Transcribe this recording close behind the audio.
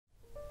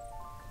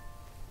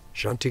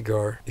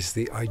Chandigarh is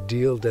the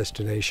ideal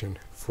destination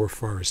for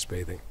forest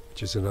bathing,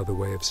 which is another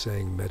way of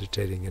saying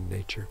meditating in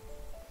nature.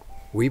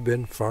 We've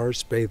been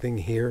forest bathing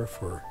here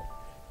for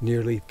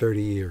nearly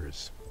 30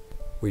 years.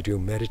 We do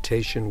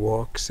meditation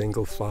walks,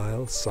 single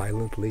file,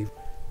 silently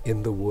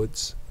in the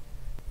woods.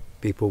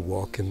 People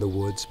walk in the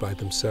woods by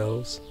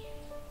themselves.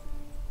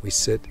 We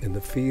sit in the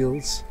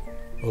fields,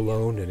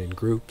 alone and in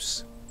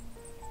groups.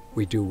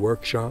 We do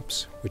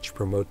workshops which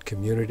promote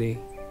community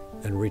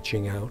and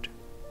reaching out.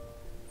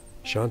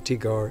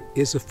 Chandigarh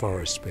is a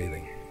forest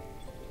bathing.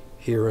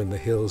 Here in the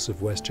hills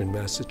of western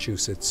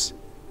Massachusetts,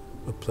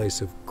 a place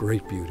of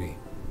great beauty.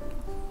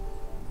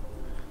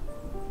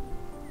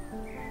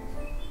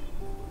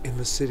 In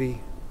the city,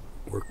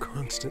 we're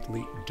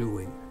constantly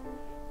doing.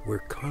 We're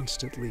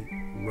constantly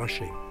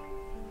rushing.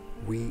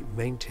 We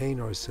maintain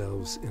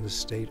ourselves in a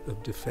state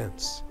of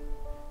defense.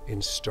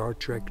 In Star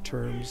Trek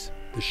terms,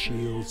 the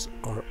shields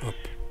are up.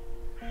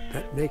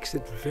 That makes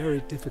it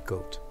very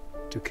difficult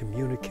to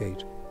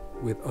communicate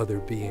with other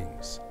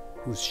beings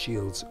whose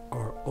shields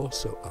are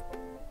also up.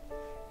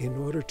 In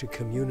order to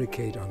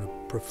communicate on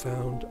a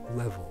profound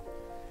level,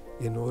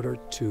 in order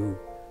to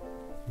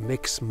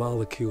mix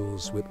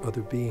molecules with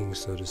other beings,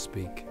 so to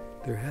speak,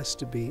 there has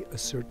to be a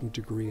certain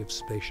degree of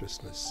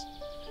spaciousness.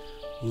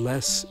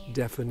 Less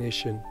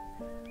definition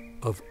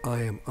of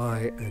I am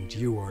I and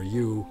you are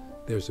you,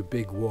 there's a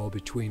big wall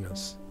between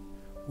us.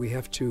 We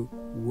have to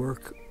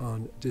work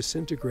on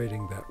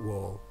disintegrating that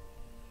wall.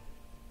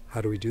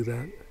 How do we do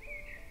that?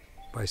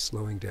 By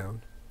slowing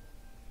down,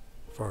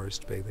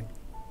 forest bathing.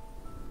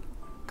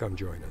 Come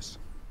join us.